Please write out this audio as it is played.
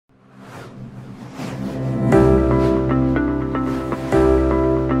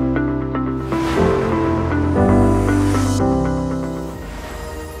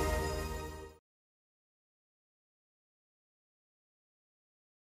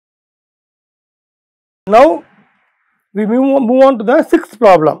Now we move on to the sixth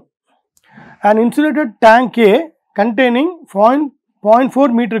problem. An insulated tank A containing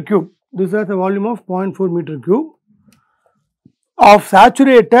 0.4 meter cube, this has a volume of 0.4 meter cube of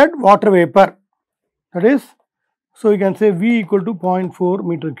saturated water vapor, that is, so you can say V equal to 0.4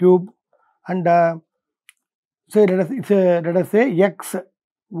 meter cube, and say let us say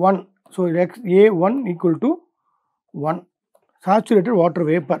x1, so x A1 equal to 1 saturated water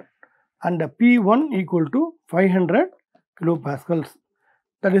vapor, and P1 equal to 500 kilopascals.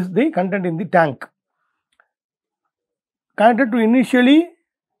 That is the content in the tank. Connected to initially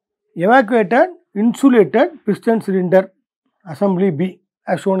evacuated insulated piston cylinder assembly B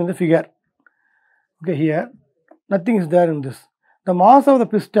as shown in the figure. Okay, here nothing is there in this. The mass of the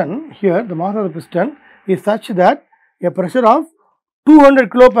piston here, the mass of the piston is such that a pressure of 200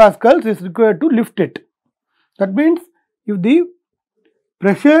 kilopascals is required to lift it. That means if the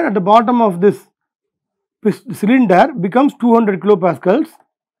pressure at the bottom of this cylinder becomes 200 kilopascals,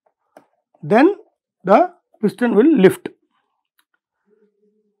 then the piston will lift.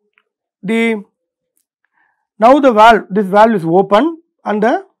 Now the valve, this valve is open and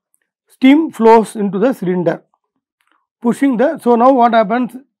the steam flows into the cylinder, pushing the, so now what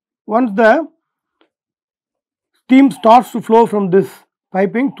happens, once the steam starts to flow from this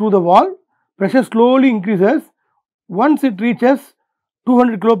piping through the valve, pressure slowly increases. Once it reaches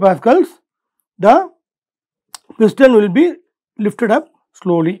 200 kilopascals, the piston will be lifted up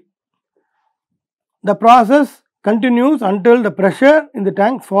slowly. The process continues until the pressure in the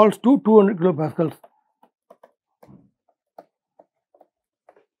tank falls to 200 kilopascals.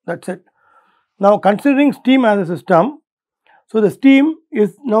 That's it. Now considering steam as a system, so the steam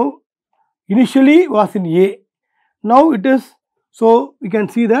is now initially was in A. Now it is, so we can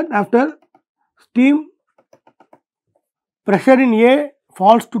see that after steam pressure in A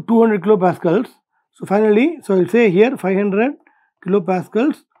falls to 200 kilopascals. So finally, so I will say here 500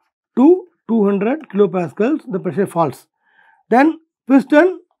 kilopascals to 200 kilopascals the pressure falls. Then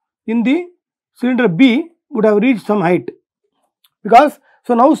piston in the cylinder B would have reached some height, because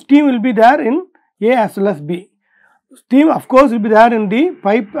so now steam will be there in A as well as B. Steam of course will be there in the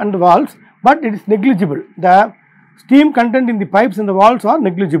pipe and the valves, but it is negligible. The steam content in the pipes and the valves are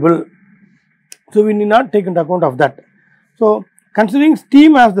negligible. So we need not take into account of that. So considering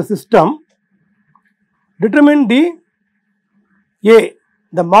steam as the system, determine the A,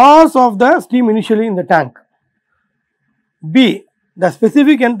 the mass of the steam initially in the tank. B, the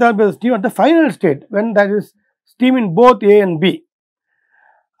specific enthalpy of the steam at the final state when there is steam in both A and B.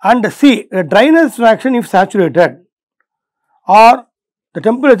 And C, the dryness fraction if saturated, or the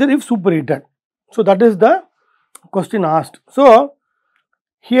temperature if superheated. So that is the question asked. So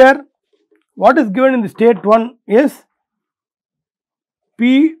here what is given in the state 1 is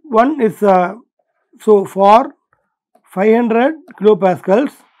P1 is so for 500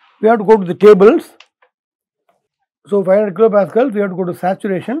 kilopascals we have to go to the tables. So 500 kilopascals we have to go to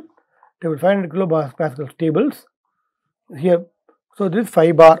saturation table, 500 kilopascals tables here. So this is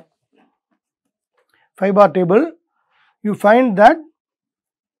 5 bar table. You find that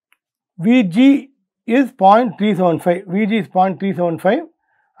Vg is 0.375, Vg is 0.375,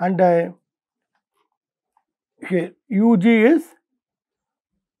 and here Ug is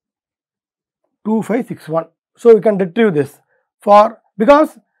 2561. So we can retrieve this for,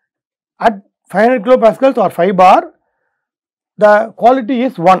 because at 500 kilopascals or 5 bar the quality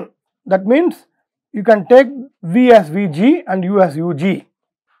is 1. That means you can take V as Vg and U as Ug.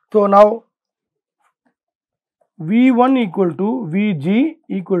 So now V1 equal to Vg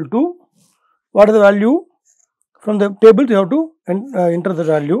equal to, what is the value? From the tables you have to enter the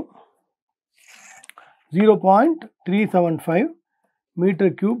value, 0.375 meter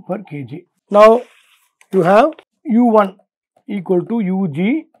cube per kg. Now you have U1 equal to Ug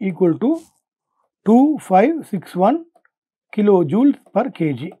equal to 2561 kilojoules per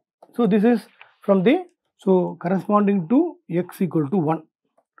kg. So this is from the, so corresponding to x equal to 1.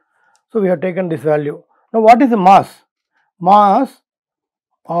 So we have taken this value. Now what is the mass? Mass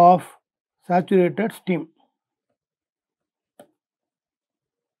of saturated steam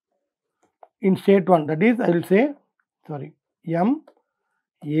in state 1, that is I will say, sorry,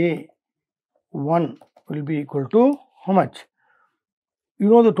 MA1 will be equal to how much? You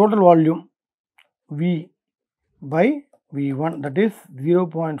know the total volume V by V1, that is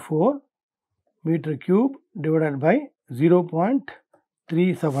 0.4 meter cube divided by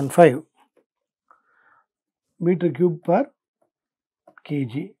 0.375 meter cube per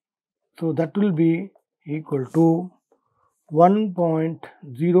kg. So that will be equal to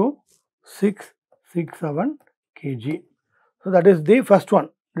 1.0667 kg. So that is the first one.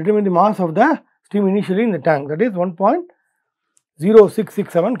 Determine the mass of the steam initially in the tank, that is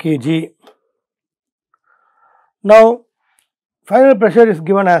 1.0667 kg. Now final pressure is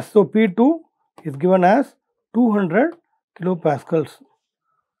given as, so P2 is given as 200 kilopascals,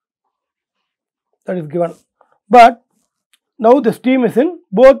 that is given, but now the steam is in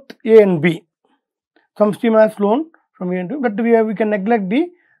both A and B. Some steam has flown from A and B, but we can neglect the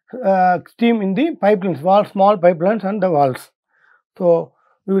steam in the pipelines, small pipelines and the valves. So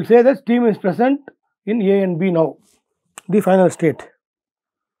we will say that steam is present in A and B now, the final state.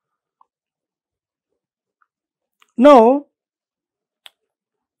 Now,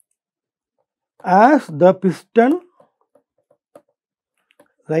 as the piston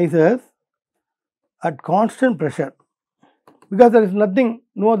rises at constant pressure, because there is nothing,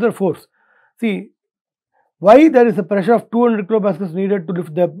 no other force. See, why there is a pressure of 200 kilopascals needed to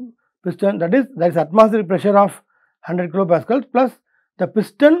lift the piston, that is, there is atmospheric pressure of 100 kilopascals plus the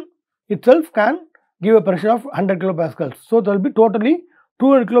piston itself can give a pressure of 100 kilopascals. So, there will be totally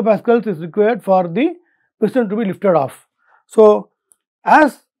 200 kilopascals is required for the piston to be lifted off. So,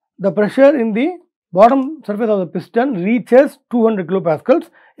 as the pressure in the bottom surface of the piston reaches 200 kilopascals,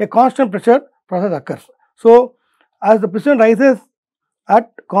 a constant pressure process occurs. So, as the piston rises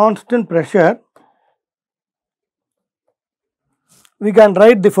at constant pressure, we can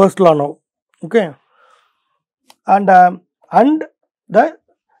write the first law now, okay, and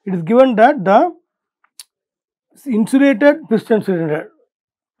it is given that the insulated piston cylinder,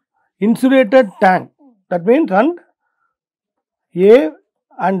 insulated tank, that means and A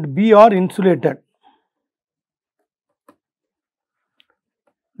and B are insulated.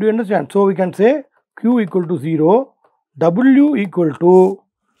 Do you understand? So we can say Q equal to 0, W equal to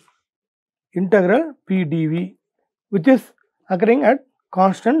integral P dV, which is occurring at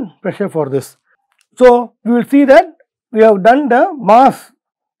constant pressure for this. So we will see that we have done the mass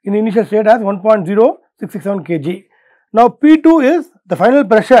in the initial state as 1.0667 kg. Now P2 is the final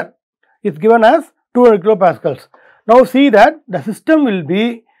pressure is given as 200 kilopascals. Now see that the system will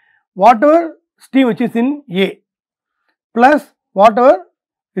be whatever steam which is in A plus whatever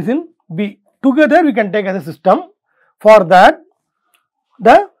is in B. Together we can take as a system. For that,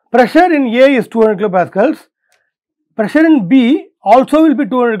 the pressure in A is 200 kilopascals, pressure in B also will be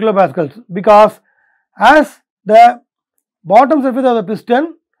 200 kilopascals, because as the bottom surface of the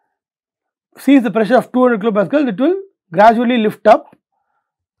piston sees the pressure of 200 kilopascals, it will gradually lift up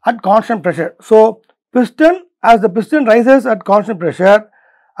at constant pressure. So piston, as the piston rises at constant pressure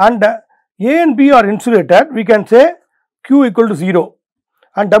and A and B are insulated, we can say Q equal to 0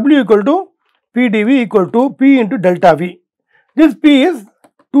 and W equal to P dV equal to P into delta V. This P is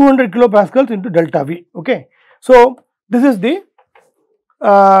 200 kilopascals into delta V. Okay. So this is the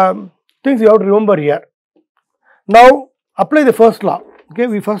things you have to remember here. Now apply the first law.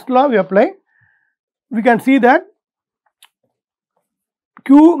 Okay, first law we apply. We can see that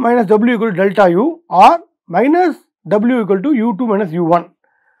Q minus W equal to delta U or minus W equal to U2 minus U1.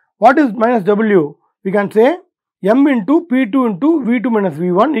 What is minus W? We can say M into P2 into V2 minus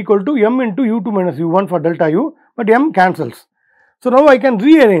V1 equal to M into U2 minus U1 for delta U, but M cancels. So now I can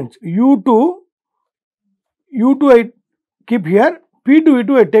rearrange U2 I keep here, P2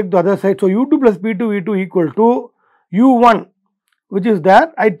 V2 I take the other side. So U2 plus P2 V2 equal to U1, which is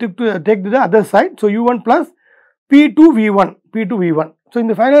there, I take to the other side. So U1 plus P2 V1. So in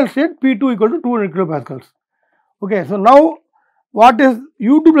the final state P2 equal to 200 kilopascals. Okay, so now what is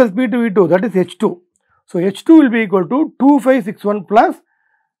U2 plus P2 V2? That is H2. So H2 will be equal to 2561 plus,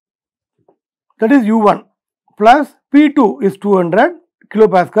 that is U1, plus P2 is 200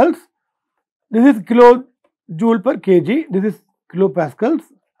 kilopascals. This is kilojoule per kg. This is kilopascals,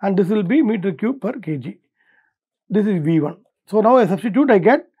 and this will be meter cube per kg. This is V1. So now I substitute, I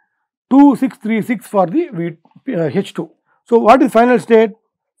get 2636 for the H2. So what is final state?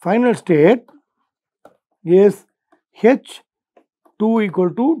 Final state is H2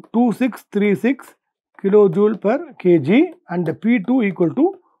 equal to 2636 kilojoule per kg and P2 equal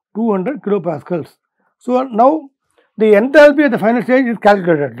to 200 kilopascals. So now the enthalpy at the final stage is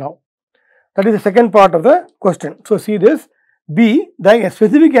calculated now. That is the second part of the question. So see this, B, the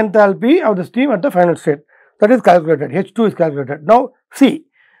specific enthalpy of the steam at the final state, that is calculated, H2 is calculated. Now C,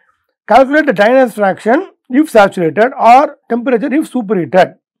 calculate the dryness fraction if saturated or temperature if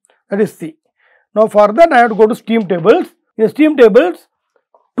superheated, that is C. Now for that I have to go to steam tables. In the steam tables,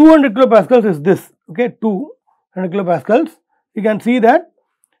 200 kilopascals is this, okay, 200 kilopascals. You can see that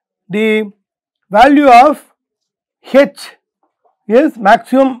the value of H is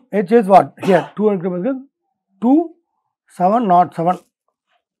maximum, H is what? Here 200 kilopascals, 2707.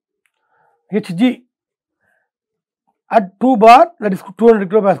 Hg at 2 bar, that is 200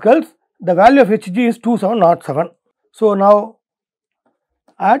 kilopascals, the value of Hg is 2707. So now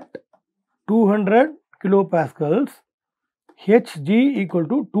at 200 kilopascals, Hg equal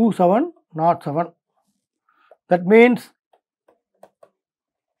to 2707. That means,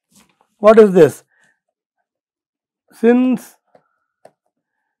 what is this? Since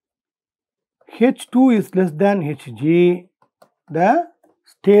H2 is less than Hg, the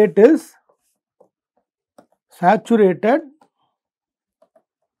state is saturated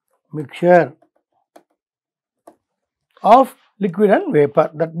mixture of liquid and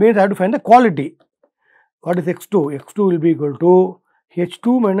vapor. That means I have to find the quality. What is X2? X2 will be equal to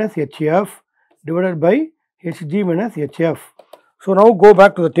H2 minus Hf divided by Hg minus Hf. So now go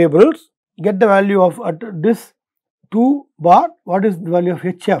back to the tables, get the value of at this 2 bar. What is the value of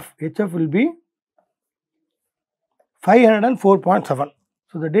Hf? Hf will be 504.7.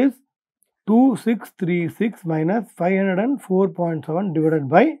 So that is 2636 minus 504.7 divided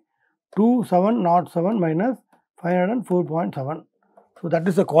by 2707 minus 504.7. So that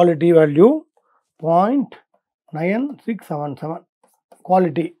is the quality value, 0.9677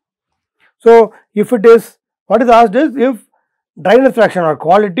 quality. So if it is, what is asked is if dryness fraction or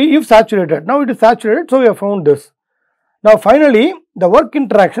quality if saturated. Now it is saturated, so we have found this. Now finally the work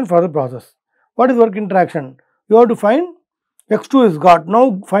interaction for the process. What is work interaction? You have to find X2 is got.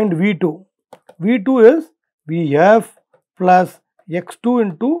 Now find V2. V2 is Vf plus X2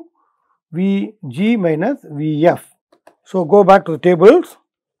 into Vg minus Vf. So go back to the tables.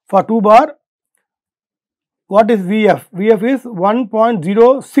 For 2 bar, what is Vf? Vf is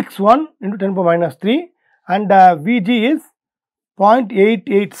 1.061 into 10 power minus 3 and Vg is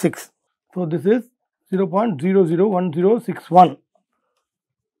 0.886. So this is 0.001061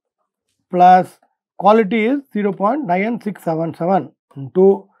 plus quality is 0.9677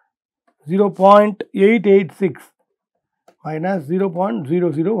 into 0.886 minus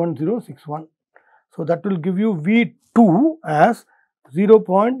 0.001061. So that will give you V2 as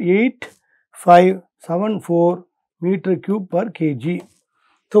 0.8574 meter cube per kg.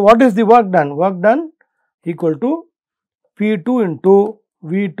 So what is the work done? Work done equal to P2 into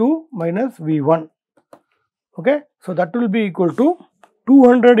V2 minus V1. Okay. So that will be equal to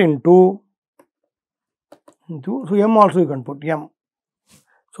 200 into so M also you can put M.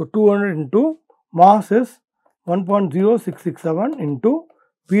 So 200 into mass is 1.0667 into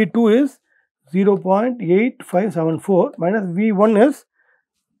V2 is 0.8574 minus V1 is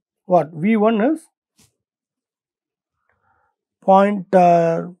what? V1 is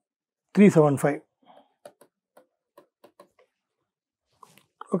 0.375.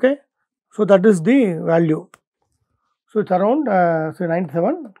 Okay. So that is the value. So it's around say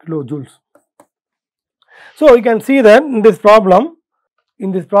 97 kilojoules. So you can see that in this problem,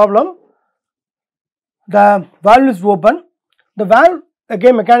 the valve is open. The valve,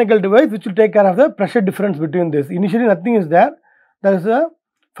 again mechanical device which will take care of the pressure difference between this. Initially nothing is there. There is a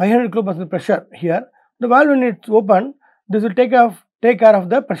 500 kilopascal pressure here. The valve, when it's open, this will take care of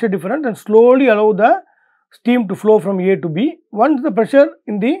the pressure difference and slowly allow the steam to flow from A to B. Once the pressure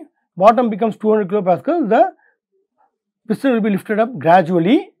in the bottom becomes 200 kilopascal, the piston will be lifted up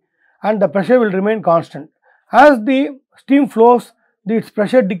gradually and the pressure will remain constant. As the steam flows, its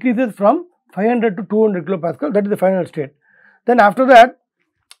pressure decreases from 500 to 200 kilopascal. That is the final state. Then after that,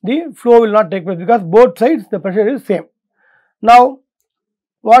 the flow will not take place because both sides the pressure is same. Now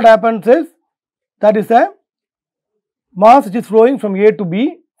what happens is, that is a mass which is flowing from A to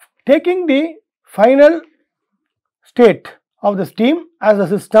B, taking the final state of the steam as a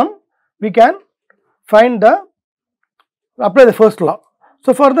system, we can find apply the first law.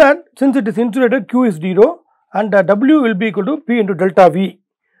 So for that, since it is insulated, Q is 0 and W will be equal to P into delta V.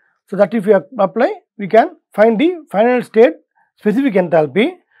 So that if we apply, we can find the final state specific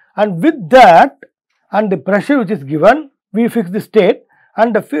enthalpy, and with that and the pressure which is given, we fix the state,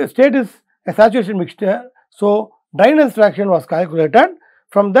 and the state is a saturation mixture. So dryness fraction was calculated.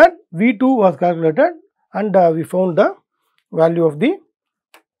 From that V2 was calculated and we found the value of the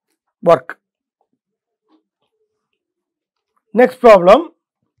work. Next problem,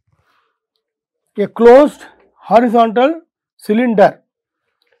 a closed horizontal cylinder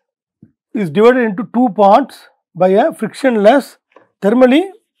is divided into 2 parts by a frictionless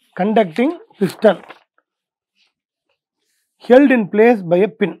thermally conducting piston held in place by a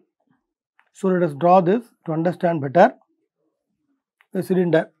pin. So let us draw this to understand better. The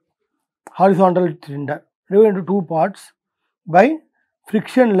cylinder, horizontal cylinder, divided into 2 parts by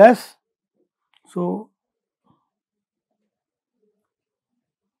frictionless. So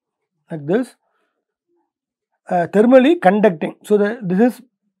like this, thermally conducting. So this is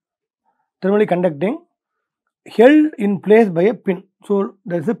thermally conducting, held in place by a pin. So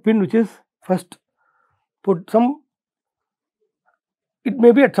there is a pin which is first put some, it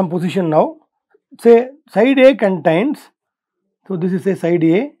may be at some position now. Say side A contains, so this is a side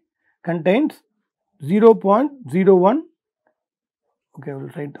A contains 0.01, okay, I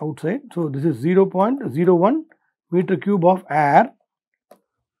will write outside. So this is 0.01 meter cube of air,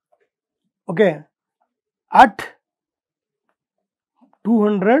 okay, at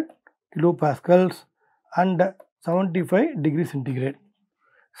 200 kilopascals and 75 degrees centigrade.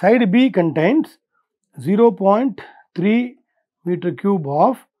 Side B contains 0.3 meter cube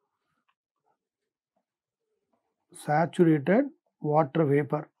of saturated water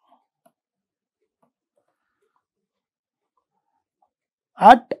vapor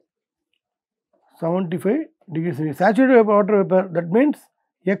at 75 degrees centigrade. Saturated water vapor, that means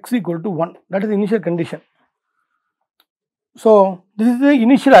x equal to 1. That is the initial condition. So this is the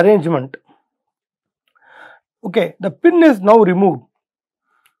initial arrangement. Okay, the pin is now removed,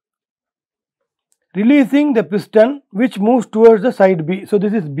 releasing the piston which moves towards the side B. So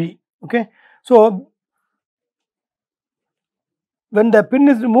this is B. Okay, so when the pin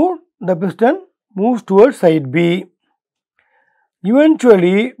is removed, the piston moves towards side B.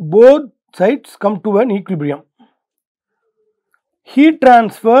 Eventually, both sides come to an equilibrium. Heat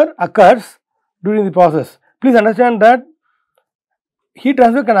transfer occurs during the process. Please understand that heat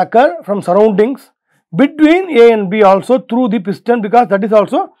transfer can occur from surroundings between A and B also through the piston, because that is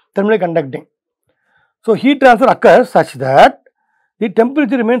also thermally conducting. So heat transfer occurs such that the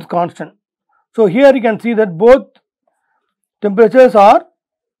temperature remains constant. So here you can see that both temperatures are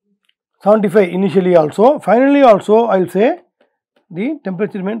 75 initially also. Finally also I will say the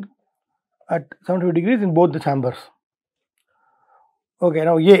temperature remains at 75 degrees in both the chambers. Okay,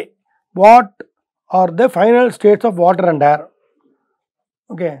 now A. What are the final states of water and air?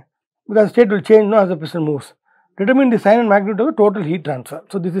 Okay, because state will change now as the piston moves. Determine the sign and magnitude of the total heat transfer.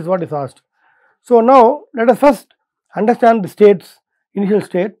 So this is what is asked. So now let us first understand the states, initial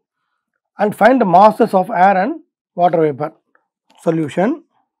state, and find the masses of air and water vapor. Solution.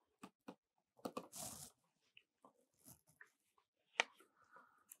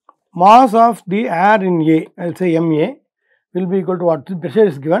 Mass of the air in A, I will say MA, will be equal to what? The pressure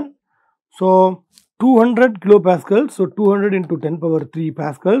is given. So 200 kilopascals, so 200 into 10 power 3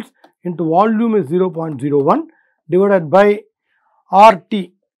 pascals into volume is 0.01 divided by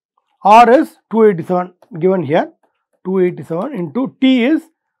RT. R is 287 given here, 287 into T is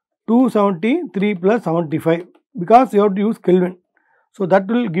 273 plus 75, because you have to use Kelvin. So that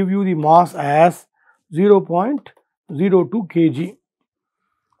will give you the mass as 0.02 kg.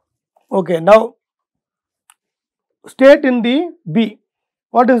 Okay, now state in the B.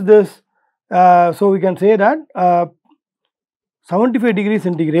 What is this? So we can say that 75 degrees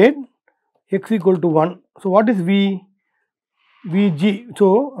centigrade, x equal to 1. So what is V? Vg.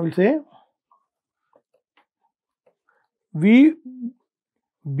 So I will say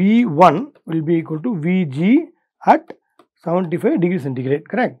VB1 will be equal to Vg at 75 degrees centigrade,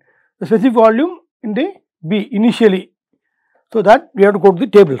 correct? The specific volume in the B initially. So that we have to go to the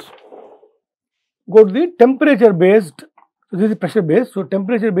tables. Go to the temperature based. So this is pressure based. So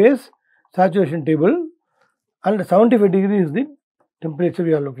temperature based saturation table, and 75 degrees is the temperature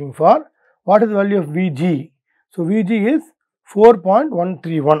we are looking for. What is the value of Vg? So Vg is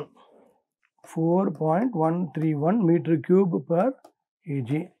 4.131. 4.131 meter cube per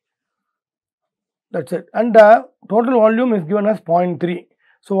kg. That's it. And the total volume is given as 0.3.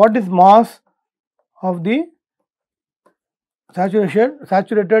 So what is mass of the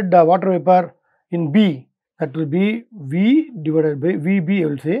saturated water vapor in B? That will be V divided by VB, I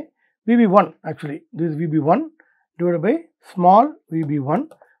will say VB1, actually this is VB1 divided by small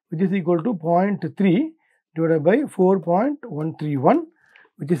VB1, which is equal to 0.3 divided by 4.131,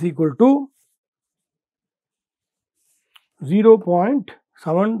 which is equal to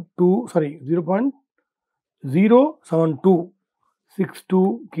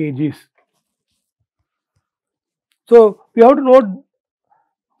 0.72 kgs. So we have to note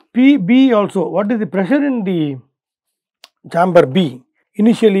PB also. What is the pressure in the chamber B?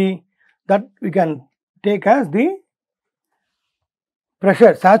 Initially, that we can take as the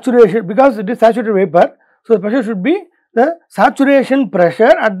pressure saturation, because it is saturated vapor. So the pressure should be the saturation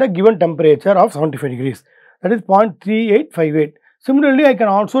pressure at the given temperature of 75 degrees. That is 0.3858. Similarly, I can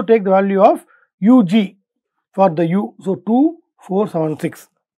also take the value of UG for the U. So 2476.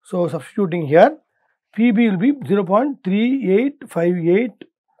 So substituting here, PB will be 0.3858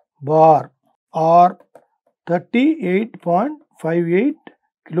 bar or 38.58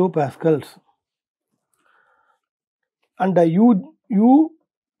 kilopascals, and the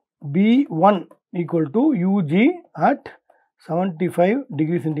UB1 equal to UG at 75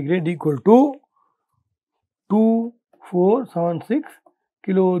 degrees centigrade equal to 2476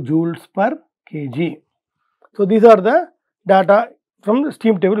 kilojoules per kg. So, these are the data from the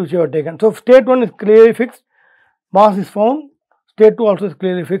steam table which you have taken. So, state 1 is clearly fixed, mass is found, state 2 also is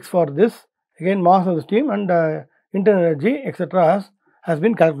clearly fixed for this, again mass of the steam and internal energy etc. has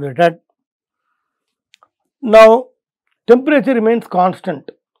been calculated. Now, temperature remains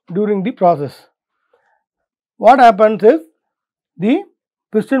constant during the process. What happens is the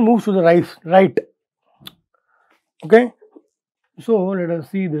piston moves to the right. Okay. So, let us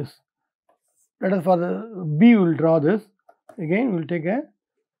see this. Let us for the B we will draw this. Again we will take a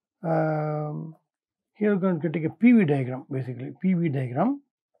here we are going to take a PV diagram, basically PV diagram.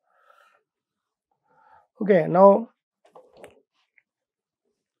 Okay, now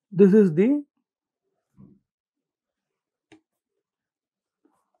this is the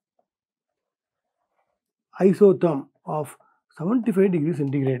isotherm of 75 degrees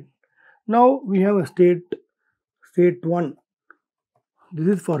centigrade. Now we have a state 1. This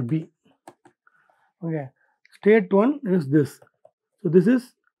is for B. Okay, state 1 is this. So this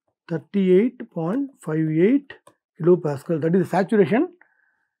is 38.58 kilopascal. That is the saturation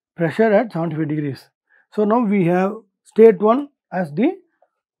pressure at 75 degrees. So now we have state 1 as the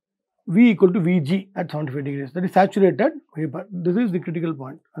V equal to Vg at 75 degrees. That is saturated vapor. This is the critical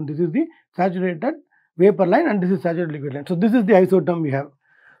point, and this is the saturated vapor line, and this is saturated liquid line. So this is the isotherm we have.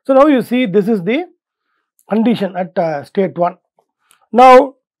 So now you see this is the condition at state 1.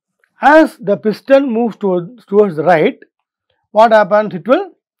 Now, as the piston moves towards the right, what happens? It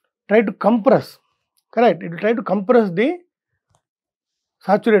will try to compress, correct? It will try to compress the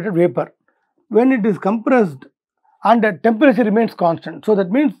saturated vapor. When it is compressed and the temperature remains constant, so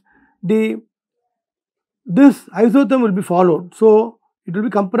that means this isotherm will be followed. So it will be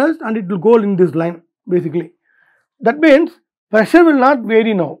compressed and it will go in this line basically. That means pressure will not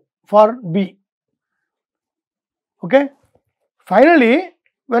vary now for B. Okay. Finally,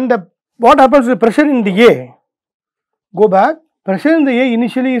 when what happens to the pressure in the A? Go back. Pressure in the A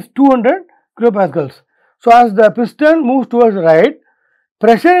initially is 200 kilopascals. So as the piston moves towards the right,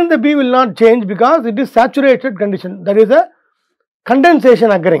 pressure in the B will not change because it is saturated condition. There is a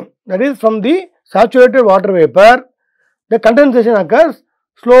condensation occurring. That is, from the saturated water vapor, the condensation occurs.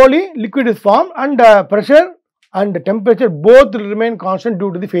 Slowly liquid is formed and pressure and temperature both will remain constant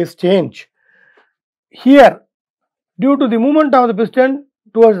due to the phase change. Here, due to the movement of the piston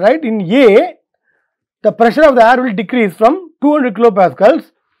towards right in A, the pressure of the air will decrease from 200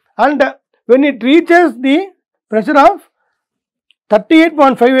 kilopascals, and when it reaches the pressure of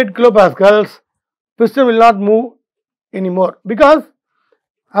 38.58 kilopascals, piston will not move anymore, because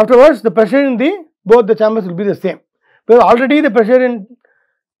afterwards the pressure in both the chambers will be the same. Because already the pressure in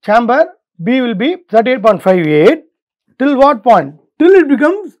chamber B will be 38.58 till what point? Till it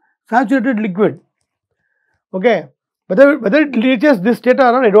becomes saturated liquid. Okay, whether it reaches this state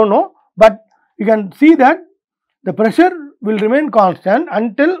or not, I don't know, but you can see that the pressure will remain constant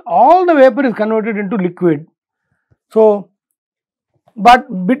until all the vapor is converted into liquid. So, but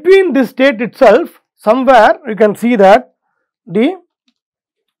between this state itself, somewhere you can see that the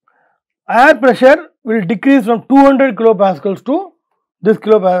air pressure will decrease from 200 kilopascals to this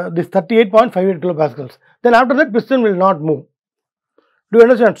 38.58 kilopascals. Then after that, piston will not move. Do you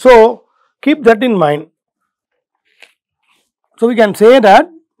understand? So keep that in mind. So we can say that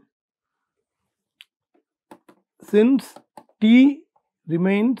since T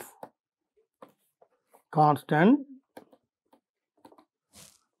remains constant,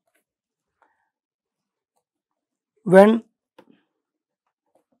 when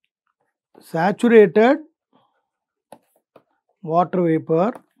saturated water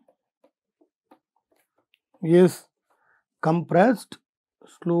vapor is compressed,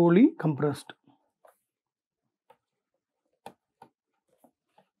 slowly compressed,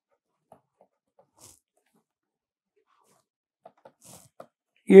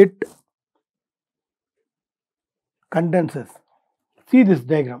 it condenses. See this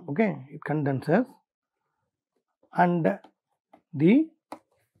diagram, okay? It condenses and the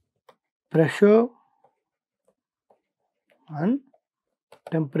pressure and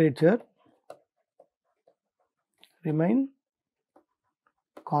temperature remain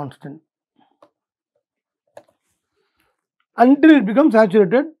constant until it becomes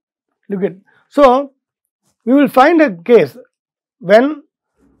saturated liquid. So we will find a case when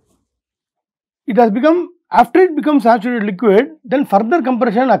it has become, after it becomes saturated liquid, then further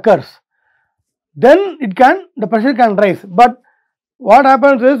compression occurs. Then the pressure can rise. But what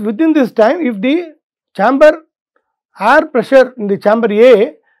happens is, within this time, if the chamber air pressure in the chamber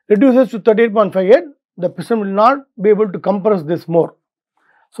A reduces to 38.58, the piston will not be able to compress this more.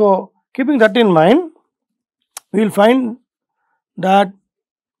 So, keeping that in mind, we will find that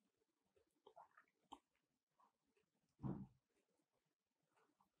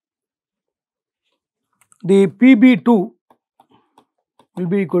the PB2 will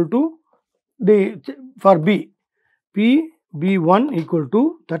be equal to for B, PB1 equal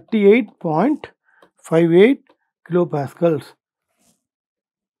to 38.58 kilopascals.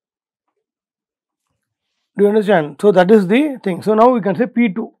 Do you understand? So, that is the thing. So, now we can say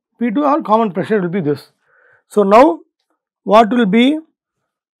P2. P2 or common pressure will be this. So, now what will be?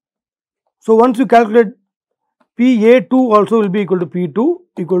 So, once you calculate PA2 also will be equal to P2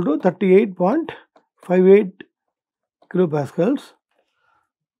 equal to 38.58 kilopascals.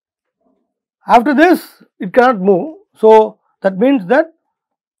 After this, it cannot move. So, that means that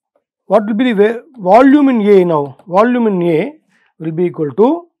what will be the volume in A now? Volume in A will be equal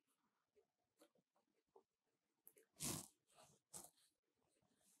to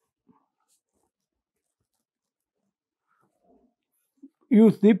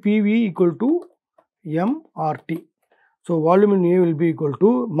use the PV equal to mRT. So, volume in A will be equal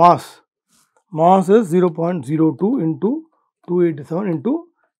to mass. Mass is 0.02 into 287 into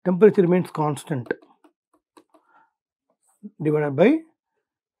temperature remains constant divided by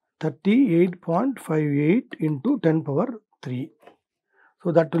 38.58 into 10 power 3.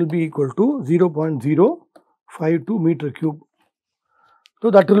 So, that will be equal to 0.052 meter cube.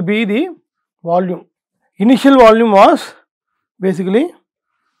 So, that will be the volume. Initial volume was basically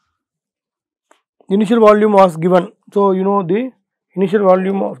given. So, you know the initial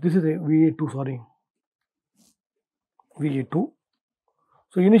volume of this is a VA2, VA2.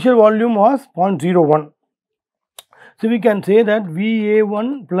 So, initial volume was 0.01. So, we can say that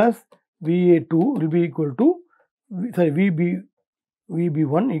VA1 plus VA2 will be equal to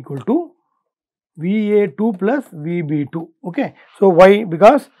VB1 equal to VA2 plus VB2. Okay. So, why?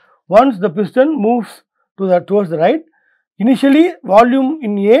 Because once the piston moves towards the right, initially volume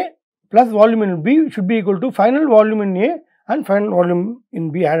in A plus volume in B should be equal to final volume in A and final volume in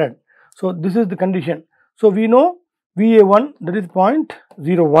B added. So, this is the condition. So, we know VA1 that is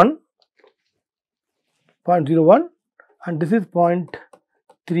 0.01 and this is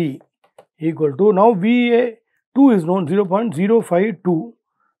 0.3 equal to, now VA2 is known 0.052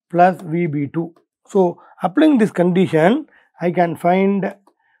 plus VB2. So, applying this condition, I can find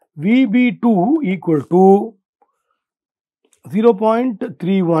VB2 equal to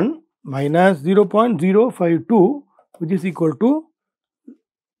 0.31 minus 0.052, which is equal to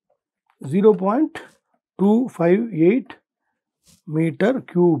 0.258 meter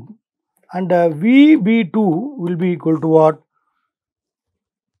cube, and VB2 will be equal to what?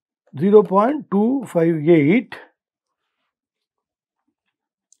 0.258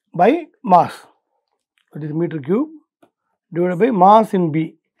 by mass, that is meter cube, divided by mass in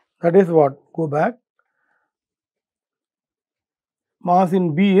B, that is what? Go back. Mass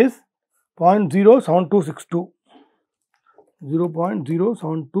in B is 0.07262,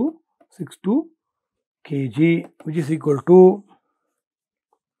 0.07262 kg, which is equal to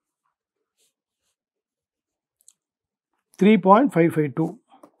 3.552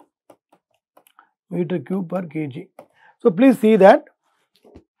 meter cube per kg. So, please see that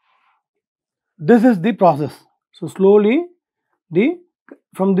this is the process. So, slowly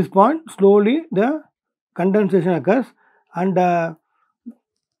from this point slowly the condensation occurs and the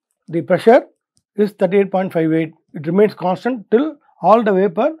pressure is 38.58. It remains constant till all the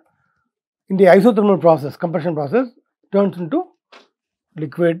vapor in the isothermal process, compression process, turns into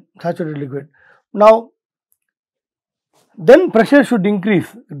liquid, saturated liquid. Now, then pressure should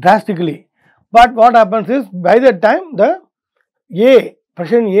increase drastically, but what happens is by that time the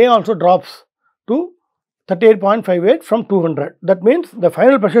pressure in A also drops to 38.58 from 200. That means the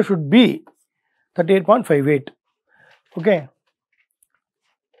final pressure should be 38.58. Okay.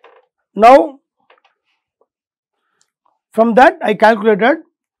 Now, from that I calculated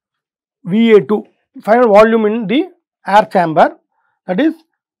VA2, final volume in the air chamber, that is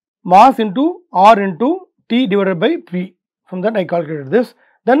mass into R into T divided by P. From that I calculated this.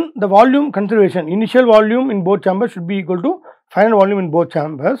 Then the volume conservation, initial volume in both chambers should be equal to final volume in both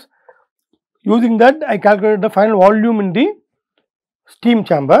chambers. Using that I calculated the final volume in the steam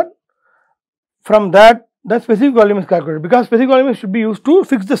chamber. From that the specific volume is calculated, because specific volume should be used to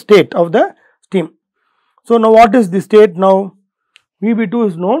fix the state of the steam. So, now what is the state now? VB2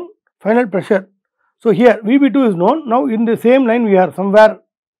 is known, final pressure. So, here VB2 is known, now in the same line we are somewhere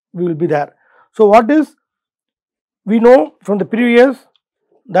we will be there. So, what is, we know from the previous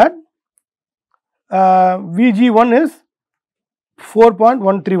that VG1 is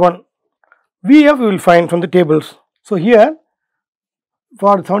 4.131 Vf we will find from the tables. So here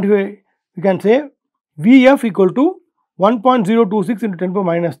for 75 we can say Vf equal to 1.026 into 10 power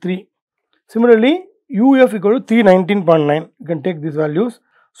minus 3. Similarly, Uf equal to 319.9. You can take these values.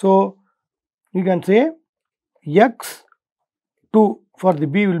 So you can say x2 for the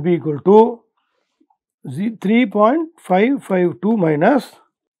B will be equal to 3.552 minus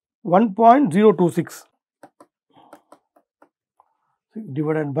 1.026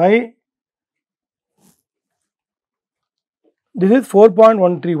 divided by, this is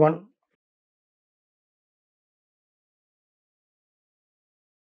 4.131.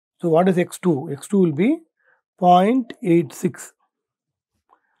 So what is x2? x2 will be 0.86,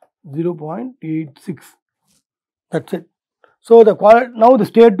 0.86. That's it. So now the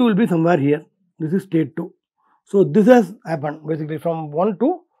state 2 will be somewhere here. This is state 2. So this has happened basically from 1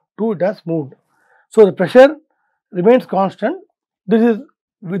 to 2 it has moved. So the pressure remains constant. This is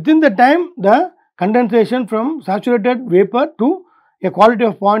within the time the condensation from saturated vapor to a quality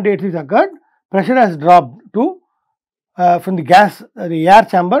of 0.86 occurred. Pressure has dropped to from the gas, the air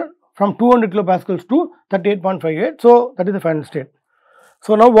chamber from 200 kilopascals to 38.58. So that is the final state.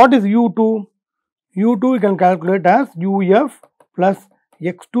 So now what is U2? U2 we can calculate as UF plus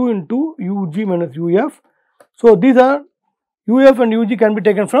x2 into Ug minus Uf. So these are Uf and Ug can be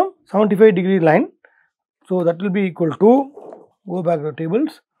taken from 75-degree line. So that will be equal to, go back to the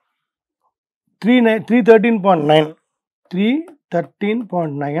tables, 313.9,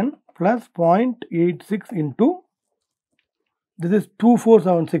 313.9 plus 0.86 into, this is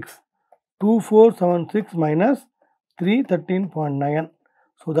 2476, 2476 minus 313.9.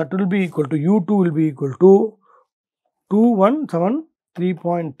 So that will be equal to, U2 will be equal to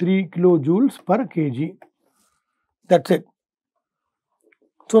 2173.3 kilojoules per kg. That's it.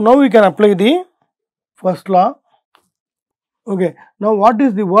 So now we can apply the first law. Okay, now what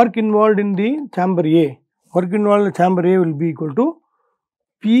is the work involved in the chamber A? Work involved in the chamber A will be equal to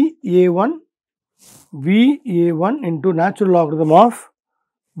PA1 VA1 into natural logarithm of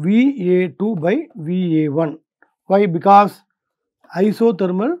VA2 by VA1. Why? Because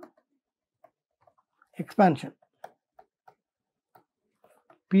isothermal expansion,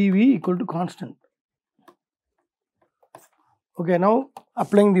 PV equal to constant. Okay, now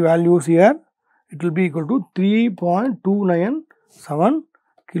applying the values here, it will be equal to 3.297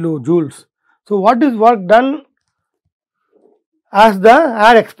 kilojoules. So what is work done as the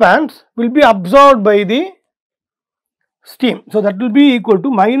air expands will be absorbed by the steam. So that will be equal to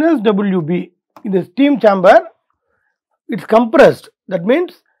minus WB. In the steam chamber, it's compressed. That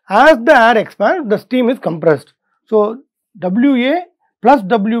means as the air expands, the steam is compressed. So WA plus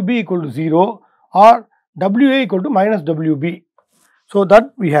WB equal to 0 or WA equal to minus WB. So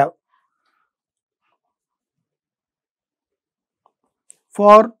that we have.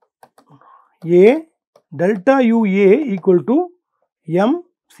 For A, delta UA equal to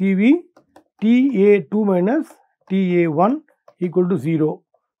mCV TA2 minus TA1 equal to 0,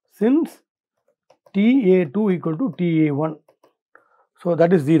 since TA2 equal to TA1. So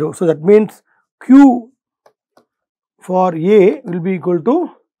that is 0. So that means Q for A will be equal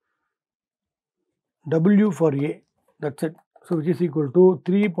to W for A. That's it. So which is equal to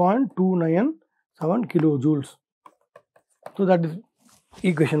 3.297 kilojoules. So that is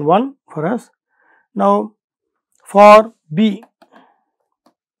equation 1 for us. Now for B,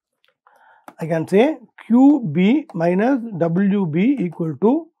 I can say QB minus WB equal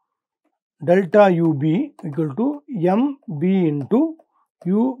to delta UB equal to MB into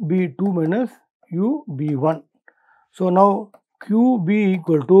UB2 minus UB1. So now QB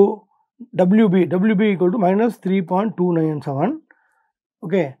equal to WB equal to minus 3.297,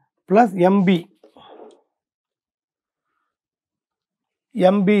 okay, plus MB.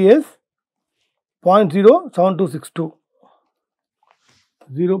 MB is 0.07262,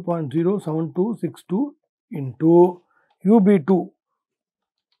 0.07262 into UB2.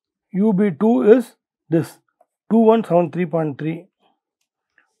 UB2 is this 2173.3,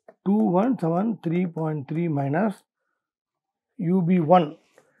 2173.3 minus UB1.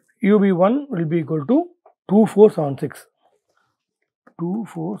 UB1 will be equal to 2476,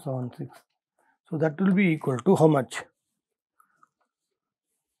 2476. So that will be equal to how much?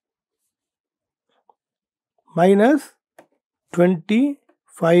 Minus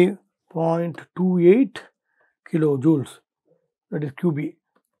 25.28 kilojoules, that is QB.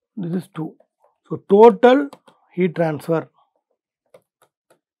 This is 2. So total heat transfer,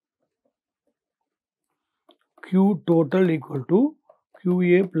 Q total equal to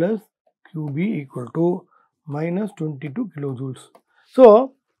QA plus QB equal to minus 22 kilojoules.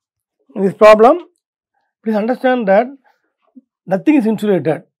 So in this problem, please understand that nothing is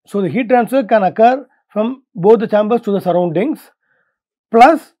insulated. So, the heat transfer can occur from both the chambers to the surroundings,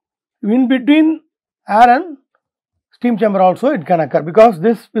 plus in between air and steam chamber also it can occur, because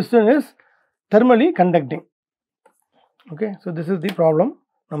this piston is thermally conducting. Okay, so this is the problem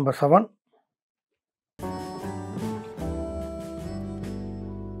number 7.